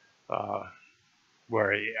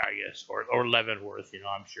 where I guess, or Leavenworth. You know,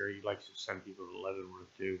 I'm sure he likes to send people to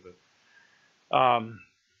Leavenworth too. But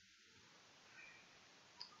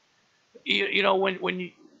you know,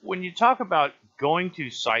 when you talk about going to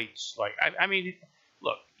sites like, I mean,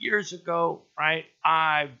 look, years ago, right?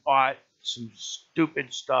 I bought some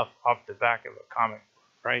stupid stuff off the back of a comic book,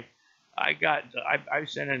 right? I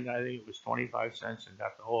sent in, I think it was 25 cents and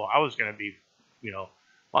got the whole. I was gonna be, you know,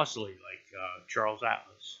 muscly like Charles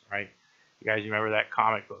Atlas, right? You guys remember that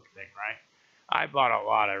comic book thing, right? I bought a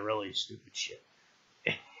lot of really stupid shit.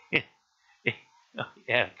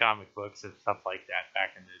 Yeah, comic books and stuff like that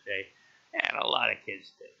back in the day. And a lot of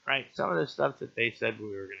kids did, right? Some of the stuff that they said we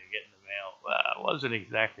were going to get in the mail, well, wasn't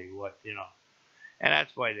exactly what, you know. And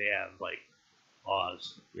that's why they have, like,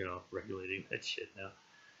 laws, you know, regulating that shit now.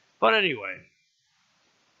 But anyway,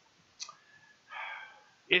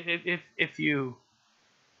 if you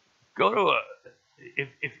go to if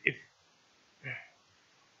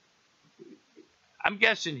I'm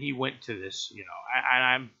guessing he went to this, you know, and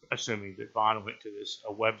I'm assuming that Vaughn went to this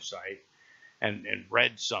a website and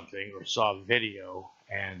read something or saw a video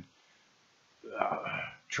and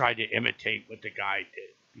tried to imitate what the guy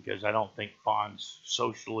did, because I don't think Vaughn's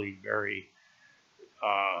socially very,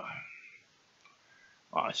 well,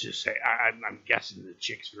 let's just say, I'm guessing the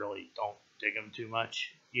chicks really don't dig him too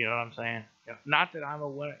much. You know what I'm saying? You know, not that I'm a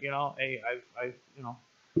winner, you know, hey, I've you know,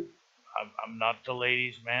 I'm not the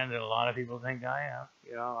ladies' man that a lot of people think I am.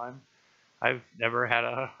 You know, I've never had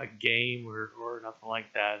a game or nothing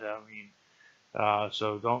like that. I mean,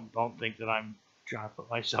 so don't think that I'm trying to put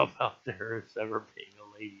myself out there as ever being a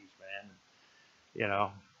ladies' man. You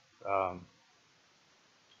know,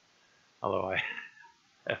 although I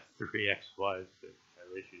have 3 ex-wives that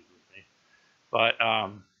have issues with me, but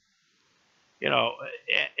you know,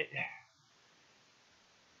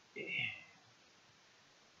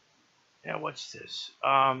 yeah, what's this?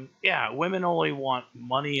 Yeah, women only want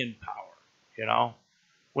money and power. You know,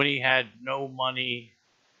 when he had no money,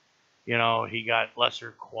 you know, he got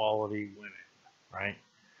lesser quality women, right?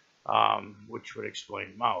 Which would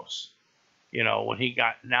explain Mouse. You know, when he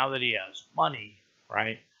got, now that he has money,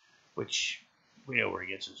 right? Which we know where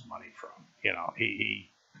he gets his money from. You know,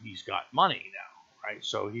 he's got money now, right?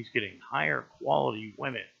 So he's getting higher quality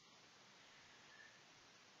women.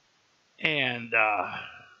 And I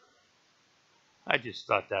just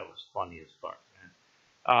thought that was funny as fuck,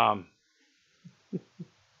 man.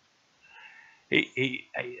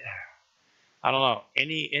 I don't know,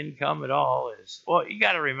 any income at all is, well, you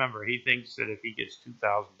got to remember, he thinks that if he gets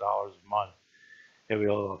 $2,000 a month, he'll be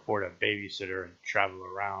able to afford a babysitter and travel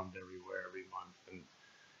around everywhere every month and,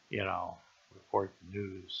 you know, report the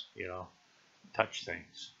news, you know, touch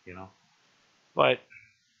things, you know. But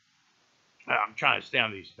I'm trying to stay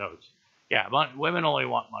on these notes. Yeah, women only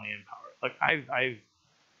want money and power. Like I've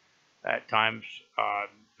at times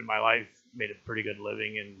in my life made a pretty good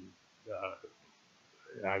living, and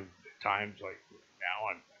I've at times, like now,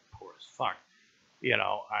 I'm poor as fuck, you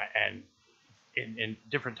know, and in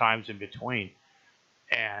different times in between,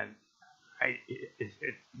 and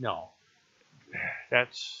no,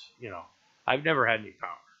 that's, you know, I've never had any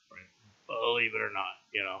power, right? Believe it or not,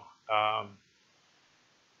 you know.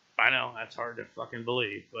 I know that's hard to fucking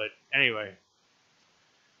believe, but anyway,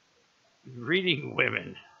 reading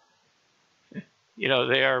women, you know,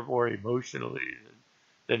 they are more emotionally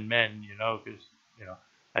than men, you know, because, you know,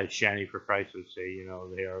 as Shanny for Christ would say, you know,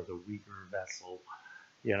 they are the weaker vessel,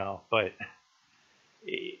 you know, but,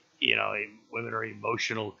 you know, women are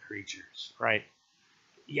emotional creatures, right?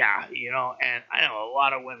 Yeah, you know, and I know a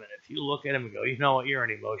lot of women, if you look at them and go, you know what, you're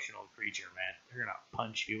an emotional creature, man, they're going to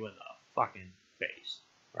punch you in the fucking face,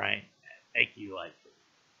 right? And make you like it.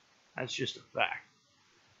 That's just a fact.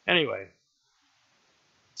 Anyway,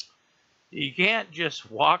 you can't just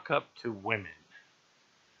walk up to women.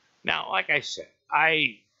 Now, like I said,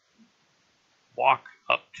 I walk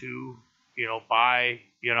up to, you know, by,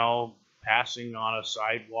 you know, passing on a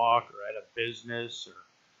sidewalk or at a business or,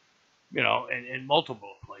 you know, in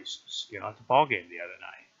multiple places, you know, at the ball game the other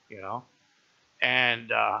night, you know,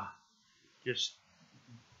 and just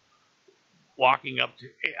walking up to,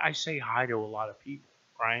 I say hi to a lot of people,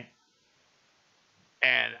 right?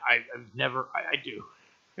 And I've never, I do.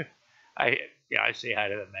 I say hi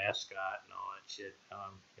to the mascot and all that shit,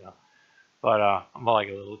 you know, but I'm like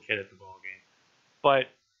a little kid at the ball game. But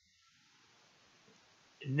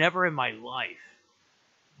never in my life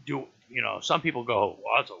do, you know, some people go,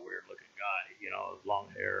 well, that's a weird looking guy, you know, long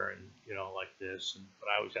hair and, you know, like this. And, but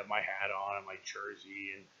I always have my hat on and my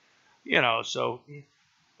jersey and, you know, so,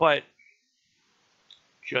 but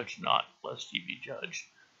judge not lest ye be judged.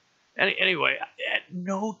 Anyway, at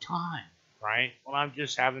no time, right, when I'm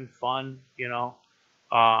just having fun, you know,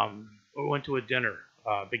 we went to a dinner,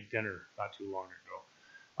 big dinner not too long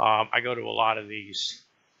ago. I go to a lot of these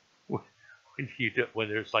when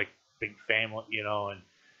there's like big family, you know, and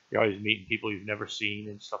you're always meeting people you've never seen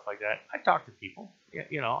and stuff like that. I talk to people,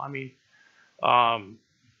 you know, I mean,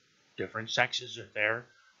 different sexes are there.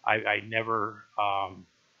 I never,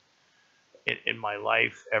 in my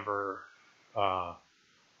life, ever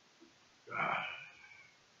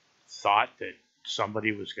thought that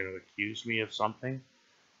somebody was going to accuse me of something,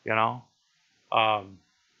 you know.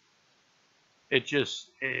 It just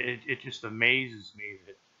amazes me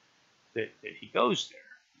that he goes there,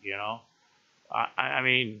 you know. I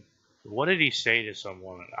mean, what did he say to some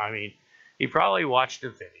woman? I mean, he probably watched a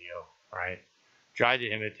video, right? Tried to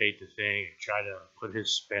imitate the thing, tried to put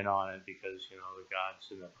his spin on it because, you know, the gods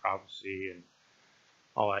and the prophecy and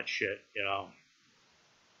all that shit, you know.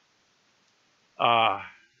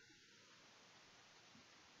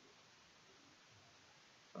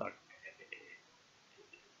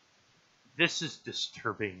 This is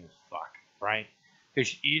disturbing as fuck, right?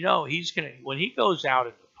 Because, you know, he's going to, when he goes out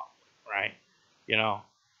in the public, right, you know,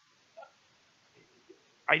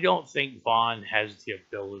 I don't think Vaughn has the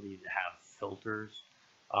ability to have filters.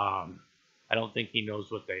 I don't think he knows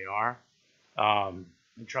what they are. And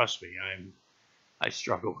trust me, I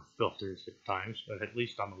struggle with filters at times, but at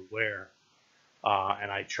least I'm aware.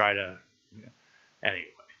 And I try to, you know, anyway,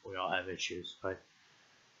 we all have issues, but,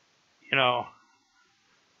 you know,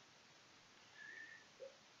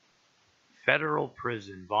 federal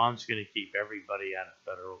prison, Vaughn's going to keep everybody out of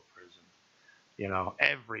federal prison. You know,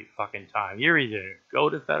 every fucking time. You're either go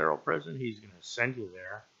to federal prison, he's going to send you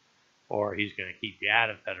there, or he's going to keep you out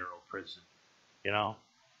of federal prison. You know?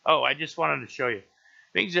 Oh, I just wanted to show you.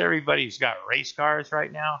 Things that everybody's got race cars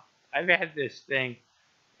right now. I've had this thing.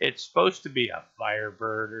 It's supposed to be a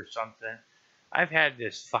Firebird or something. I've had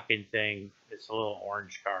this fucking thing. It's a little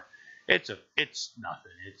orange car. It's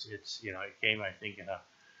nothing. It's you know, it came, I think, in a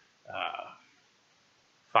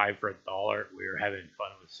 $5 for $1. We were having fun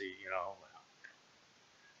with you know.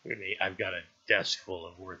 I've got a desk full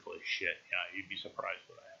of worthless shit. You know, you'd be surprised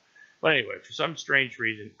what I have. But anyway, for some strange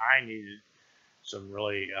reason, I needed some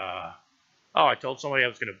really. I told somebody I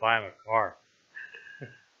was going to buy them a car.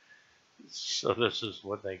 So this is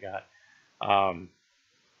what they got.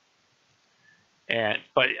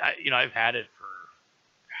 But you know, I've had it for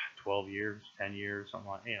 12 years, 10 years, something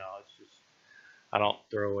like. You know, it's just I don't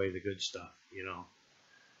throw away the good stuff. You know.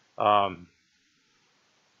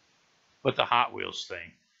 But the Hot Wheels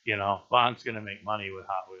thing. You know, Vaughn's going to make money with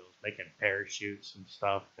Hot Wheels, making parachutes and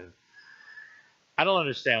stuff. And I don't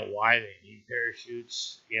understand why they need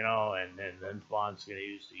parachutes, you know, and then Vaughn's going to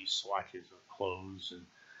use these swatches of clothes and,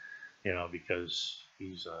 you know, because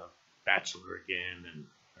he's a bachelor again and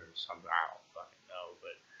or something. I don't fucking know,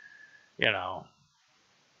 but, you know.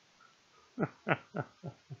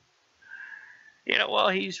 You know, well,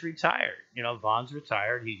 he's retired. You know, Vaughn's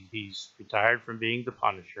retired. He's retired from being the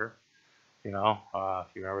Punisher. You know,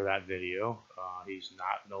 if you remember that video, he's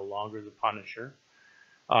no longer the Punisher.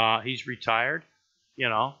 He's retired, you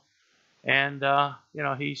know, and, you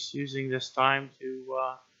know, he's using this time to,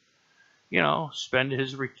 you know, spend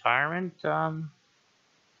his retirement,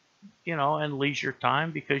 you know, and leisure time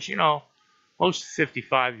because, you know, most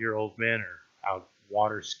 55-year-old men are out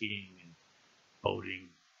water skiing and boating,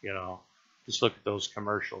 you know. Just look at those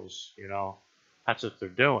commercials, you know. That's what they're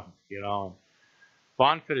doing, you know.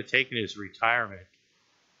 Vaughn could have taken his retirement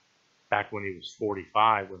back when he was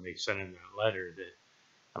 45 when they sent him that letter that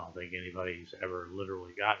I don't think anybody's ever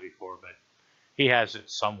literally got before, but he has it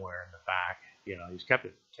somewhere in the back. You know, he's kept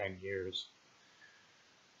it for 10 years.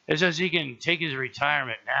 It says he can take his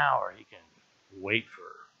retirement now, or he can wait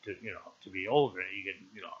to be older. You can,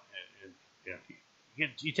 you know,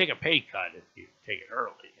 you take a pay cut if you take it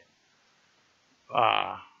early.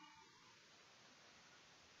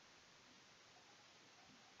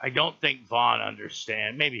 I don't think Vaughn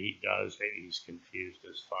understands. Maybe he does. Maybe he's confused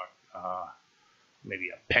as fuck. Maybe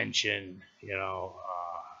a pension, you know,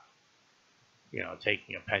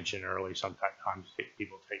 taking a pension early. Sometimes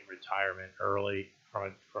people take retirement early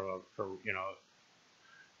from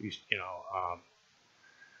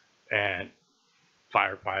and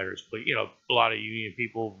firefighters. But you know, a lot of union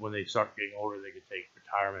people, when they start getting older, they can take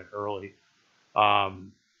retirement early,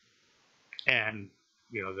 and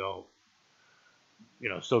you know they'll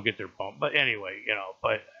still get their bump. But anyway, you know,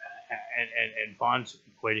 but and Vaughn's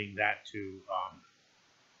equating that to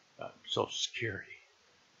Social Security,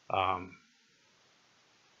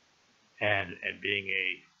 and being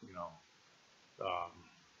a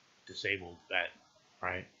disabled vet,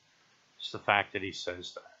 right? It's the fact that he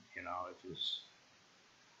says that, you know, it just.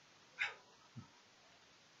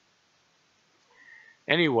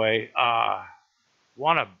 Anyway,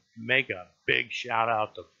 want to make a big shout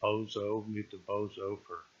out to Bozo, Mute the Bozo,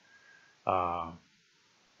 for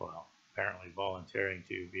apparently volunteering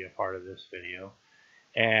to be a part of this video,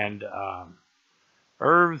 and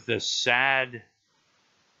Irv the Sad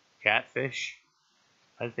Catfish,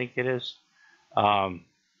 I think it is.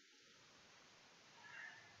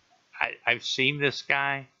 I've seen this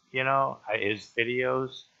guy, you know, his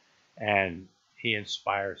videos, and he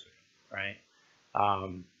inspires me, right?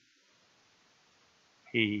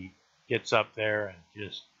 He gets up there and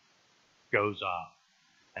just goes off,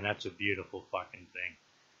 and that's a beautiful fucking thing.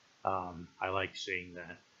 I like seeing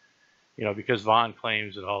that, you know, because Vaughn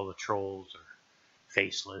claims that all the trolls are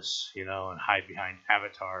faceless, you know, and hide behind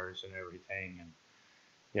avatars and everything, and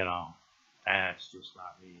you know, that's just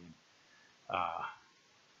not me.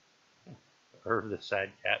 Irv the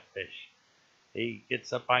Sad Catfish, he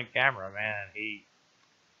gets up on camera, man.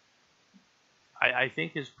 I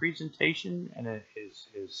think his presentation and it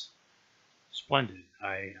is splendid.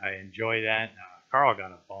 I enjoy that. Carl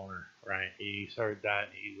got a boner, right? He heard that,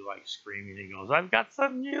 and he was like screaming. He goes, "I've got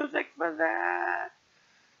some music for that!"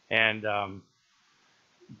 And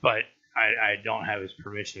but I don't have his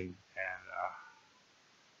permission, and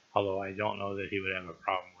although I don't know that he would have a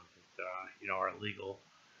problem with it. You know,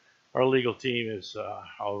 our legal team is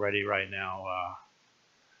already right now.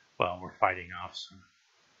 We're fighting off some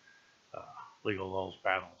legal lulls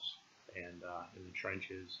battles and in the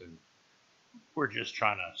trenches, and we're just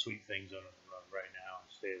trying to sweep things under the rug right now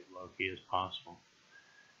and stay as low key as possible.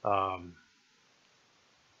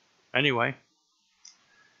 Anyway,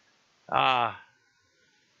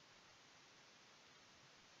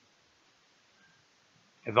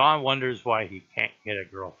 Yvonne wonders why he can't get a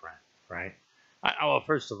girlfriend, right? Well,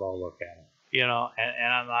 first of all, look at him, you know,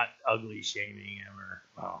 and I'm not ugly shaming him or,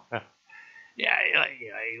 yeah,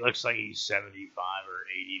 he looks like he's 75 or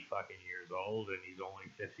 80 fucking years old, and he's only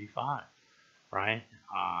 55, right?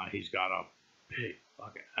 He's got a big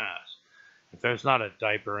fucking ass. If there's not a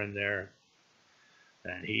diaper in there,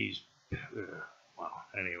 then he's, well,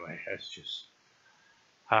 anyway, that's just,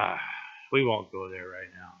 we won't go there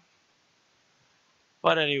right now.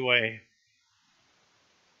 But anyway,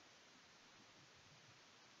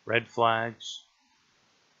 red flags.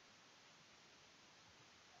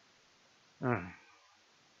 Did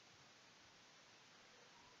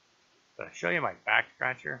I show you my back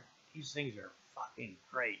scratcher? These things are fucking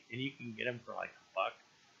great, and you can get them for like $1,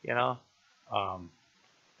 you know.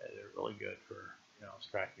 They're really good for, you know,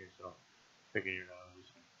 scratching yourself, picking your nose,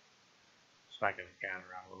 and smacking the can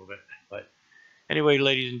around a little bit. But anyway,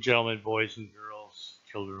 ladies and gentlemen, boys and girls,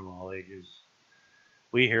 children of all ages,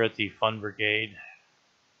 we here at the Fun Brigade,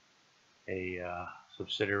 a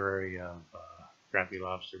subsidiary of Grampy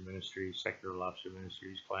Lobster Ministries, Secular Lobster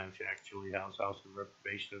Ministries, Clam Shack, Chili House, House of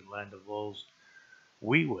Reprobation, and Land of Wolves,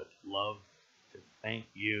 we would love to thank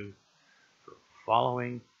you for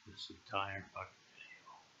following this entire fucking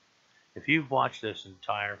video. If you've watched this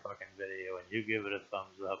entire fucking video and you give it a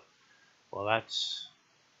thumbs up, well, that's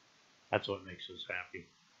what makes us happy.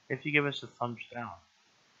 If you give us a thumbs down,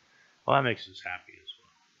 well, that makes us happy as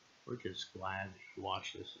well. We're just glad that you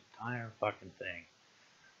watched this entire fucking thing.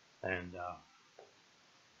 And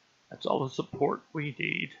That's all the support we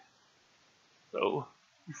need. So,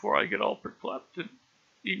 before I get all perclept and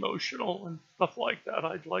emotional and stuff like that,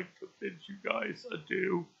 I'd like to bid you guys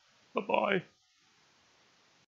adieu. Bye-bye.